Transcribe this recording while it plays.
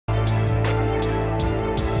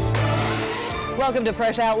Welcome to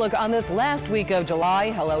Fresh Outlook on this last week of July.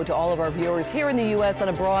 Hello to all of our viewers here in the U.S. and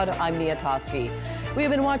abroad. I'm Toschi. We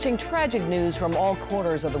have been watching tragic news from all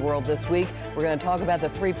corners of the world this week. We're going to talk about the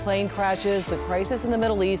 3 plane crashes, the crisis in the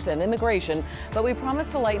Middle East, and immigration, but we promise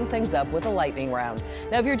to lighten things up with a lightning round.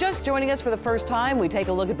 Now, if you're just joining us for the first time, we take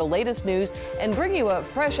a look at the latest news and bring you a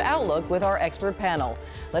fresh outlook with our expert panel.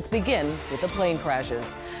 Let's begin with the plane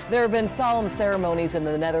crashes. There have been solemn ceremonies in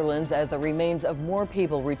the Netherlands as the remains of more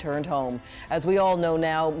people returned home. As we all know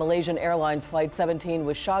now, Malaysian Airlines Flight 17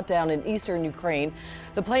 was shot down in eastern Ukraine.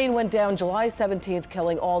 The plane went down July 17th,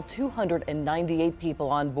 killing all 298 people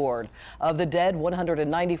on board. Of the dead,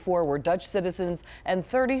 194 were Dutch citizens and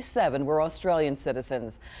 37 were Australian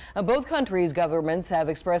citizens. Now, both countries' governments have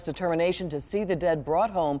expressed determination to see the dead brought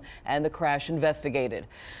home and the crash investigated.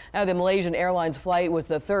 Now, the Malaysian Airlines flight was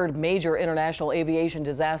the 3rd major international aviation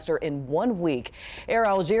disaster in 1 week. Air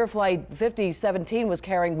Algerie Flight 5017 was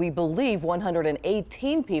carrying, we believe,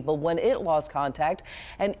 118 people when it lost contact,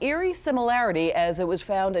 an eerie similarity as it was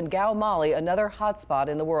found in Gao, Mali, another hotspot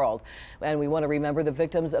in the world. And we want to remember the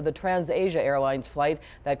victims of the TransAir Airlines flight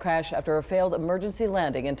that crashed after a failed emergency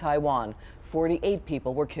landing in Taiwan. 48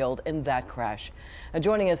 people were killed in that crash. And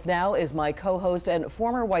joining us now is my co-host and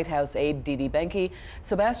former White House aide, Dee Dee Benkie,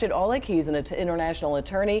 Sebastian Aulich, he's an international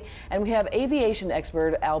attorney, and we have aviation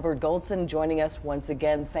expert Albert Goldson joining us once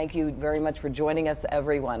again. Thank you very much for joining us,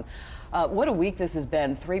 everyone. What a week this has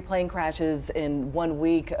been. 3 plane crashes in 1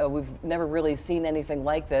 week. We've never really seen anything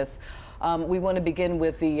like this. We want to begin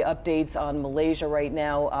with the updates on Malaysia right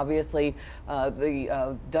now. Obviously,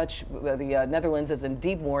 the Netherlands is in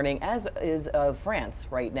deep mourning, as is France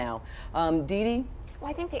right now. Dee Dee? Well,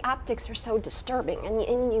 I think the optics are so disturbing, and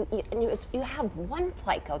you have 1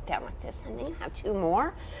 flight go down like this, and then you have 2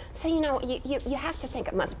 more. So you have to think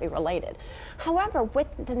it must be related. However, with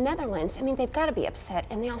the Netherlands, I mean, they've got to be upset,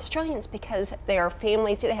 and the Australians, because their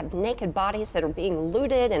families, they have naked bodies that are being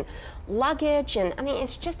looted and luggage, and I mean,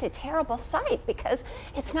 it's just a terrible sight because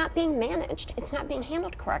it's not being managed, it's not being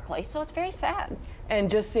handled correctly. So it's very sad. And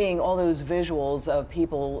just seeing all those visuals of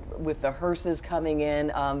people with the hearses coming in,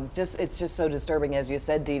 it's just so disturbing, as you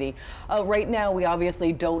said, Dee Dee. Right now, we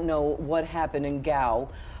obviously don't know what happened in Gao.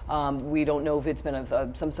 We don't know if it's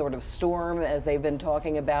been some sort of storm, as they've been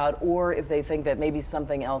talking about, or if they think that maybe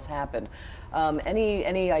something else happened.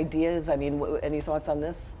 Any ideas? I mean, any thoughts on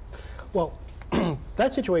this? Well,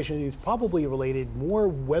 that situation is probably more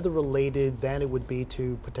weather-related than it would be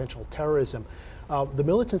to potential terrorism. The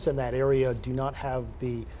militants in that area do not have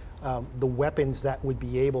the weapons that would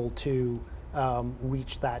be able to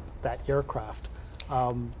reach that aircraft.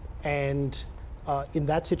 In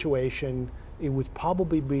that situation, it would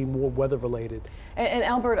probably be more weather-related. And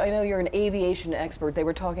Albert, I know you're an aviation expert. They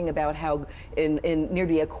were talking about how near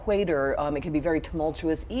the equator, it can be very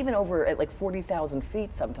tumultuous, even over at like 40,000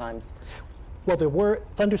 feet sometimes. Well, there were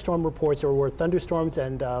thunderstorm reports. There were thunderstorms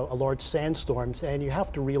and large sandstorms, and you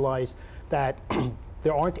have to realize that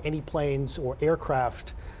there aren't any planes or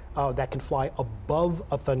aircraft that can fly above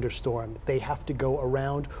a thunderstorm. They have to go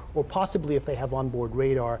around, or possibly, if they have onboard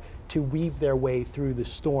radar, to weave their way through the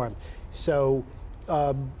storm. So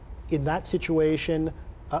in that situation,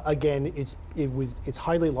 again, it's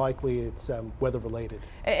highly likely it's weather-relaed.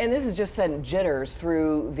 And this has just sent jitters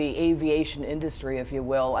through the aviation industry, if you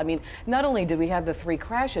will. I mean, not only did we have the 3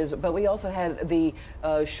 crashes, but we also had the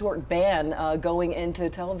short ban going into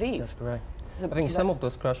Tel Aviv. That's correct. I think some of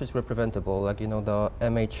those crashes were preventable, like, the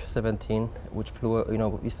MH17, which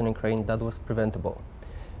flew, eastern Ukraine, that was preventable.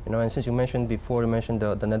 And since you mentioned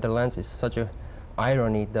the Netherlands, it's such a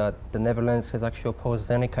irony that the Netherlands has actually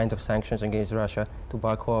opposed any kind of sanctions against Russia to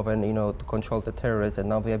back off and, to control the terrorists, and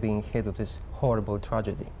now they are being hit with this horrible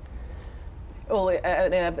tragedy. Well,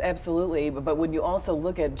 absolutely, but when you also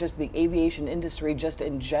look at just the aviation industry just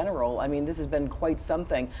in general, I mean, this has been quite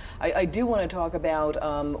something. I do want to talk about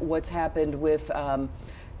what's happened with Tel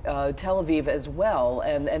Aviv as well,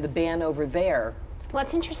 and the ban over there. Well,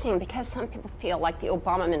 it's interesting because some people feel like the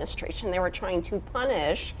Obama administration, they were trying to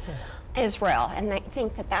punish Israel, and they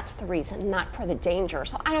think that that's the reason, not for the danger.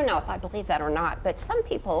 So I don't know if I believe that or not, but some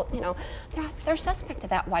people, they're suspect of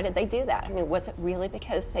that. Why did they do that? I mean, was it really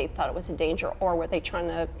because they thought it was a danger, or were they trying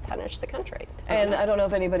to punish the country? I don't know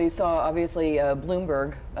if anybody saw, obviously,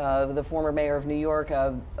 Bloomberg, the former mayor of New York,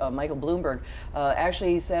 Michael Bloomberg,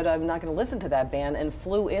 actually said, I'm not going to listen to that ban, and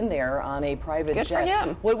flew in there on a private jet. Good for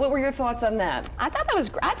him. What were your thoughts on that? I thought that was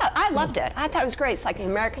great. I loved it. I thought it was great. It's like the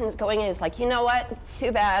Americans going in, it's like, you know what, it's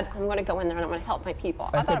too bad, I'm going to go in there and I'm going to help my people.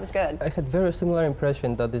 I thought it was good. I had very similar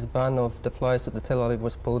impression that this ban of the flights to the Tel Aviv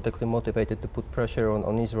was politically motivated to put pressure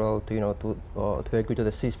on Israel to agree to the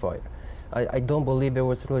ceasefire. I don't believe there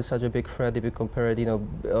was really such a big threat if you compare it,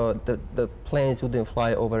 the planes wouldn't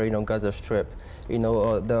fly over, Gaza Strip.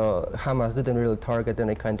 The Hamas didn't really target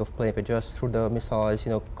any kind of plane, they just threw the missiles,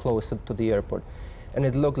 close to the airport. And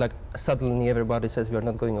it looked like suddenly everybody says we are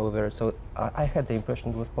not going over there. So I had the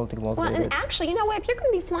impression it was politically motivated. Well, and actually, you know what? If you're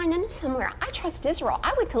going to be flying into somewhere, I trust Israel.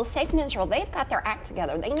 I would feel safe in Israel. They've got their act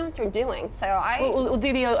together. They know what they're doing. So Well,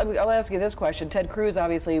 Dee Dee, I'll ask you this question. Ted Cruz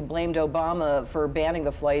obviously blamed Obama for banning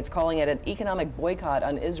the flights, calling it an economic boycott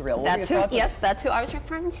on Israel. That's who I was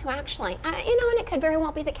referring to, actually. And it could very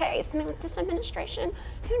well be the case. I mean, with this administration,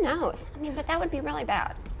 who knows? I mean, but that would be really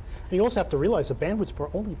bad. And you also have to realize the ban was for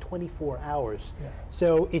only 24 hours. Yeah.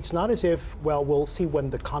 So it's not as if, well, we'll see when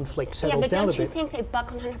the conflict settles down a bit. Yeah, but don't you think they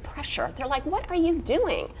buckled under pressure? They're like, what are you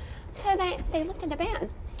doing? So they lifted the ban.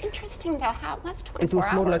 Interesting, though, how it was 24 hours. It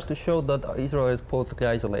was more like to show that Israel is politically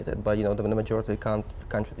isolated by, the majority of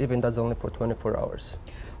countries, even that's only for 24 hours.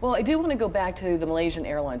 Well, I do want to go back to the Malaysian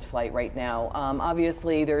Airlines flight right now.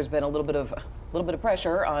 Obviously, there's been a little bit of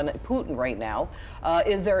pressure on Putin right now.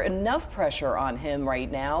 Is there enough pressure on him right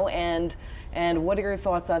now? And what are your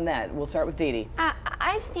thoughts on that? We'll start with Dee Dee.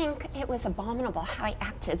 I think it was abominable how he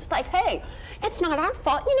acted. It's like, hey, it's not our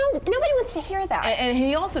fault. Nobody wants to hear that. And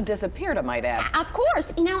he also disappeared, I might add. Of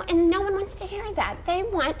course, and no one wants to hear that. They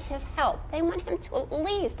want his help. They want him to at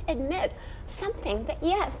least admit something that,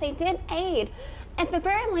 yes, they did aid. At the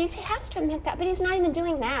very least, he has to admit that, but he's not even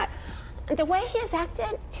doing that. The way he has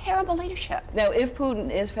acted, terrible leadership. Now, if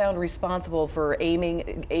Putin is found responsible for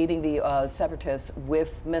aiding the separatists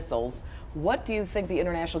with missiles, what do you think the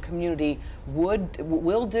international community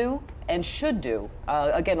will do and should do?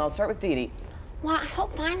 Again, I'll start with Dee Dee. Well, I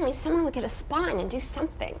hope finally someone will get a spine and do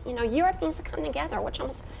something. Europe needs to come together, which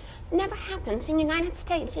almost never happens. In the United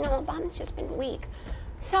States, Obama's just been weak.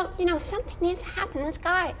 So, something needs to happen. This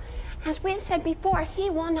guy, as we've said before, he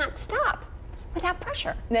will not stop without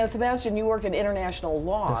pressure. Now, Sebastian, you work in international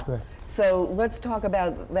law. That's right. So let's talk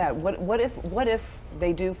about that. What if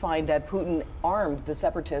they do find that Putin armed the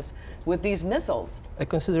separatists with these missiles? I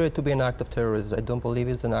consider it to be an act of terrorism. I don't believe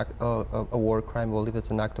it's an act, a war crime. I believe it's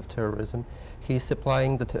an act of terrorism. He's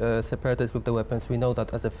supplying the separatists with the weapons. We know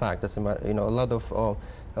that as a fact. A lot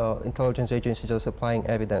of intelligence agencies are supplying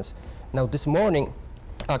evidence. Now, this morning,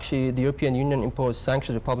 actually, the European Union imposed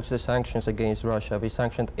sanctions, published the sanctions against Russia. We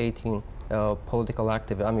sanctioned 18 political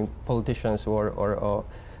activists, politicians or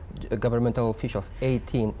governmental officials,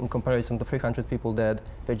 18. In comparison to 300 people dead,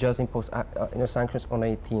 they just imposed sanctions on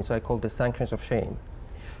 18. So I call this sanctions of shame.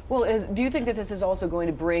 Well, do you think that this is also going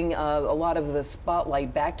to bring a lot of the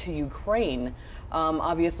spotlight back to Ukraine?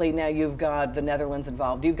 Obviously, now you've got the Netherlands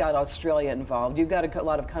involved, you've got Australia involved, you've got a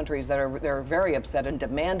lot of countries that are very upset and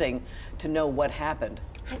demanding to know what happened.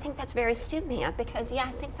 I think that's very astute, Mia, because,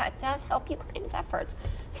 I think that does help Ukraine's efforts.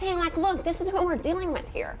 Saying, like, look, this is what we're dealing with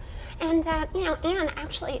here. And, and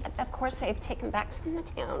actually, of course, they've taken back some of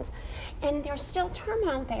the towns. And there's still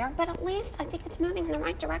turmoil there, but at least I think it's moving in the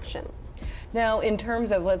right direction. Now, in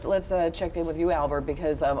terms of, let's check in with you, Albert,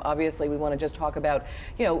 because obviously we want to just talk about,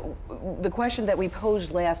 the question that we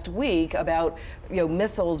posed last week about,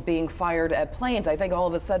 missiles being fired at planes. I think all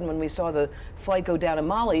of a sudden when we saw the flight go down in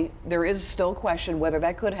Mali, there is still question whether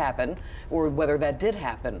that could happen or whether that did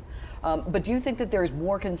happen. But do you think that there's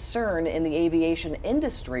more concern in the aviation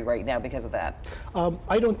industry right now because of that?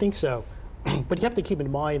 I don't think so. But you have to keep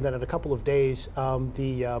in mind that in a couple of days,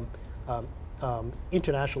 the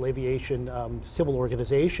International Aviation Civil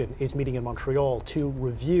Organization is meeting in Montreal to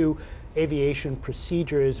review aviation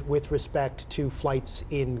procedures with respect to flights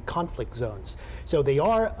in conflict zones. So they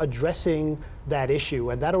are addressing that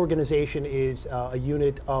issue, and that organization is a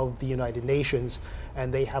unit of the United Nations,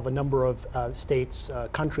 and they have a number of states,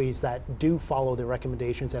 countries that do follow their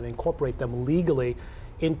recommendations and incorporate them legally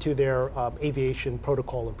into their aviation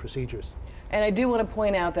protocol and procedures. And I do want to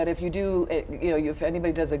point out that if you do, if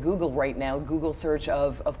anybody does a Google right now, Google search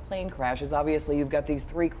of plane crashes, obviously you've got these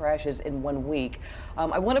 3 crashes in 1 week.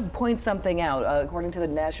 I want to point something out. According to the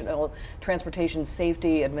National Transportation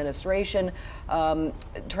Safety Administration,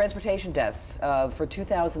 transportation deaths for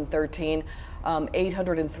 2013,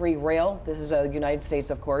 803 rail, this is the United States,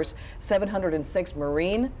 of course, 706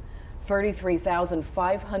 marine,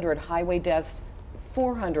 33,500 highway deaths,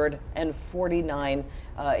 449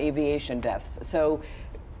 aviation deaths. So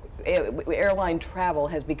airline travel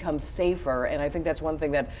has become safer, and I think that's one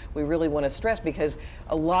thing that we really want to stress, because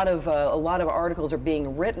a lot of articles are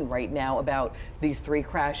being written right now about these 3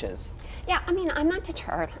 crashes. Yeah, I'm not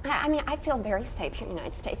deterred. I feel very safe here in the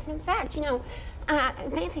United States. And in fact,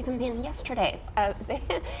 it may have even been yesterday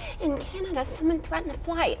in Canada, someone threatened a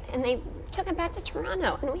flight and they took it back to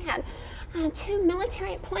Toronto, and we had 2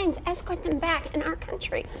 military planes escort them back in our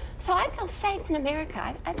country. So I feel safe in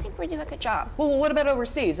America. I think we do a good job. Well, what about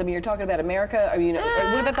overseas? I mean, you're talking about America. I mean,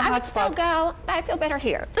 what about the I would hotspots? still go. I feel better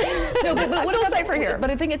here. No, but I what feel about safer here. But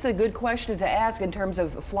I think it's a good question to ask in terms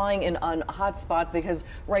of flying in on hotspots, because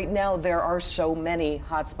right now there are so many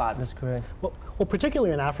hotspots. That's correct. Well,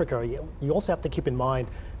 particularly in Africa, you also have to keep in mind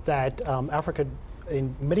that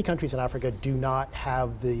in many countries in Africa do not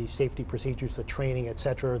have the safety procedures, the training, et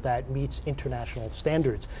cetera, that meets international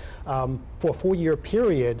standards. For a 4-year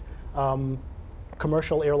period,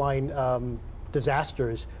 commercial airline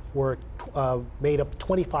disasters were made up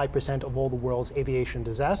 25% of all the world's aviation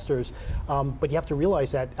disasters. But you have to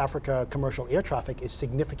realize that Africa commercial air traffic is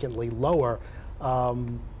significantly lower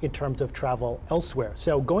in terms of travel elsewhere.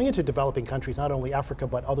 So going into developing countries, not only Africa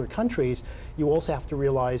but other countries, you also have to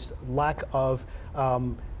realize lack of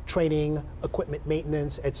training, equipment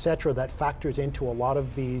maintenance, et cetera, that factors into a lot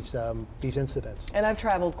of these incidents. And I've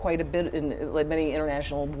traveled quite a bit in many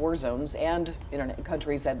international war zones and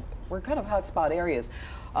countries that were kind of hotspot areas.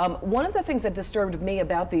 One of the things that disturbed me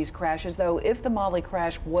about these crashes, though, if the Mali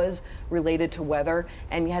crash was related to weather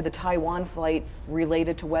and you had the Taiwan flight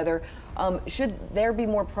related to weather, should there be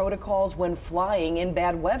more protocols when flying in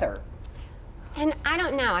bad weather? And I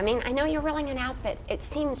don't know. I mean, I know you're ruling it out, but it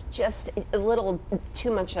seems just a little too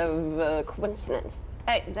much of a coincidence.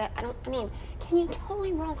 I mean, can you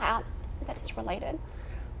totally rule out that it's related?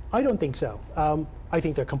 I don't think so. I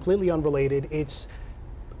think they're completely unrelated. It's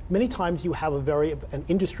many times you have an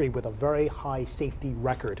industry with a very high safety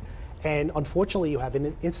record. And unfortunately, you have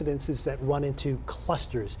incidences that run into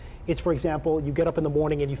clusters. It's, for example, you get up in the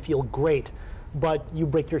morning and you feel great, but you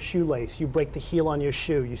break your shoelace, you break the heel on your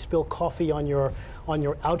shoe, you spill coffee on your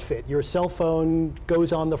outfit, your cell phone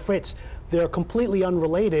goes on the fritz. They're completely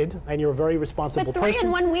unrelated, and you're a very responsible person. But 3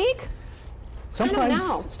 in 1 week? Sometimes, I don't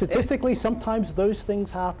know. statistically, sometimes those things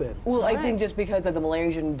happen. Well, I think just because of the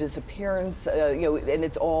Malaysian disappearance, and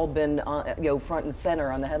it's all been, front and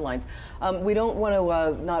center on the headlines. We don't want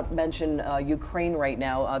to not mention Ukraine right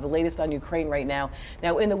now. The latest on Ukraine right now.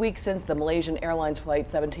 Now, in the week since the Malaysian Airlines Flight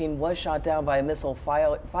 17 was shot down by a missile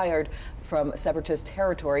fired from separatist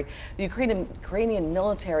territory, the Ukrainian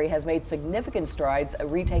military has made significant strides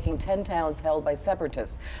retaking 10 towns held by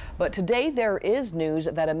separatists. But today there is news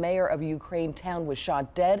that a mayor of a Ukraine town was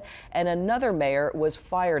shot dead and another mayor was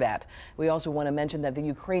fired at. We also want to mention that the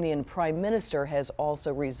Ukrainian prime minister has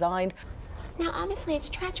also resigned. Now, obviously, it's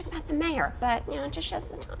tragic about the mayor, but, it just shows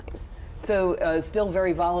the times. So still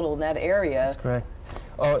very volatile in that area. That's correct.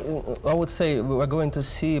 I would say we're going to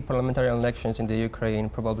see parliamentary elections in the Ukraine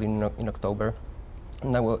probably in October.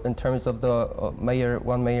 Now, in terms of the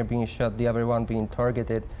one mayor being shot, the other one being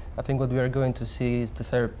targeted, I think what we are going to see is the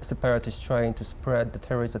separatists trying to spread the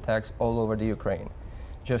terrorist attacks all over the Ukraine,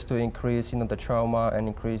 just to increase, the trauma and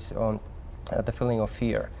increase the feeling of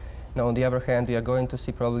fear. Now, on the other hand, we are going to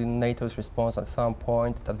see probably NATO's response at some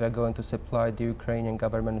point that we are going to supply the Ukrainian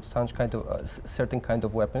government with some kind of certain kind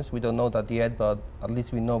of weapons. We don't know that yet, but at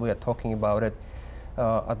least we know we are talking about it.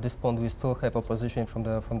 At this point, we still have opposition from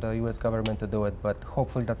the U.S. government to do it, but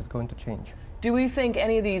hopefully that is going to change. Do we think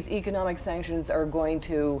any of these economic sanctions are going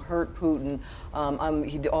to hurt Putin?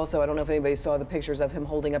 He also, I don't know if anybody saw the pictures of him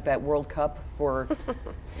holding up that World Cup for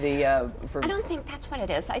the. I don't think that's what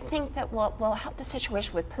it is. I think that what will help the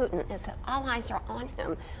situation with Putin is that all eyes are on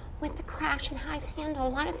him with the crash and how he's handled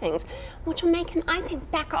a lot of things, which will make him, I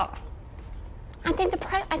think, back off. I think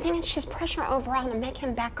it's just pressure overall to make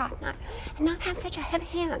him back off and not have such a heavy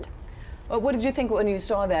hand. What did you think when you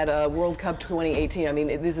saw that World Cup 2018? I mean,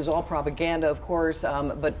 this is all propaganda, of course,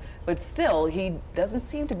 but still, he doesn't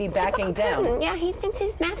seem to be backing down. Putin. Yeah, he thinks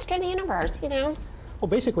he's master of the universe, Well,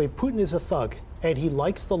 basically, Putin is a thug, and he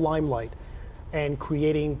likes the limelight and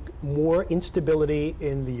creating more instability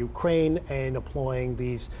in the Ukraine and employing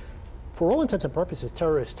these, for all intents and purposes,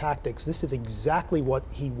 terrorist tactics. This is exactly what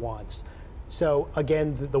he wants. So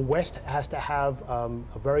again, the West has to have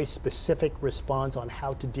a very specific response on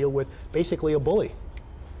how to deal with basically a bully.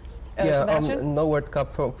 No World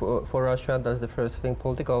Cup for Russia. That's the first thing.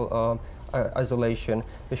 Political isolation.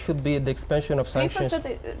 There should be the expansion of sanctions. FIFA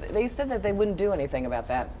said they said that they wouldn't do anything about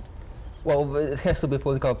that. Well, it has to be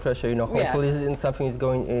political pressure, hopefully something is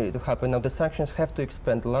going to happen. Now, the sanctions have to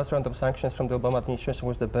expand. The last round of sanctions from the Obama administration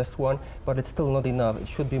was the best one, but it's still not enough. It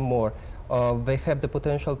should be more. They have the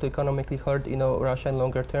potential to economically hurt, Russia in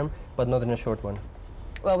longer term, but not in a short one.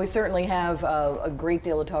 Well, we certainly have a great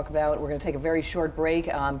deal to talk about. We're going to take a very short break.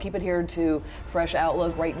 Keep it here to Fresh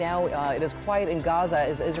Outlook. Right now, it is quiet in Gaza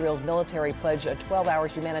as Israel's military pledged a 12-hour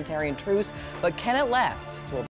humanitarian truce, but can it last?